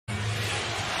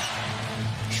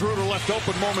Schroeder left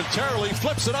open momentarily,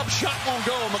 flips it up, shot won't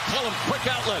go. McCollum, quick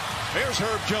outlet. Here's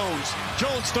Herb Jones.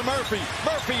 Jones to Murphy.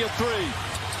 Murphy at three.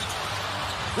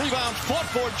 Rebound fought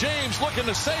for. James looking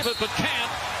to save it, but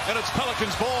can't. And it's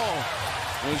Pelicans ball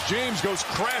as James goes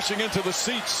crashing into the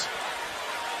seats.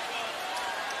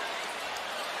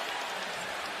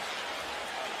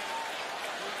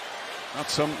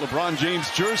 Got some LeBron James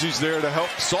jerseys there to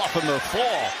help soften the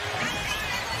fall.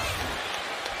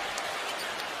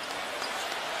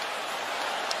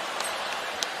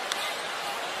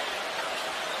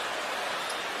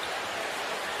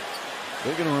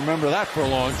 They're going to remember that for a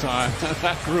long time.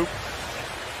 That group.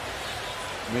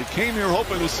 They came here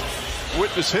hoping to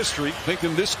witness history,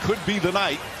 thinking this could be the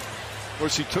night. Of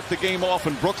course, he took the game off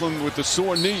in Brooklyn with the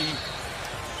sore knee,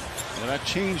 and that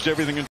changed everything.